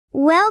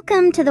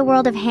Welcome to the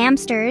world of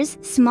hamsters,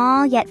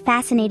 small yet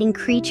fascinating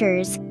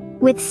creatures.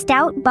 With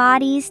stout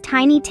bodies,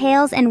 tiny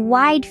tails, and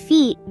wide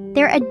feet,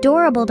 they're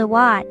adorable to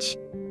watch.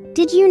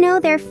 Did you know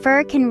their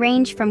fur can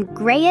range from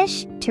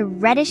grayish to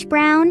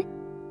reddish-brown?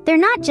 They're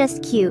not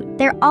just cute,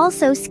 they're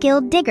also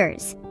skilled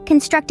diggers,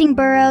 constructing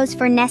burrows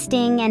for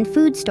nesting and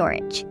food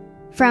storage.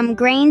 From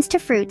grains to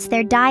fruits,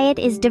 their diet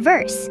is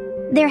diverse.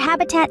 Their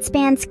habitat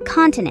spans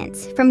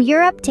continents, from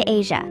Europe to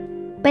Asia.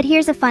 But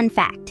here's a fun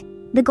fact.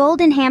 The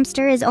golden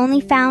hamster is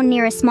only found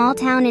near a small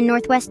town in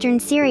northwestern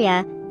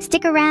Syria.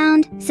 Stick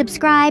around,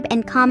 subscribe,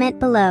 and comment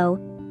below.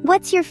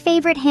 What's your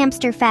favorite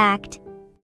hamster fact?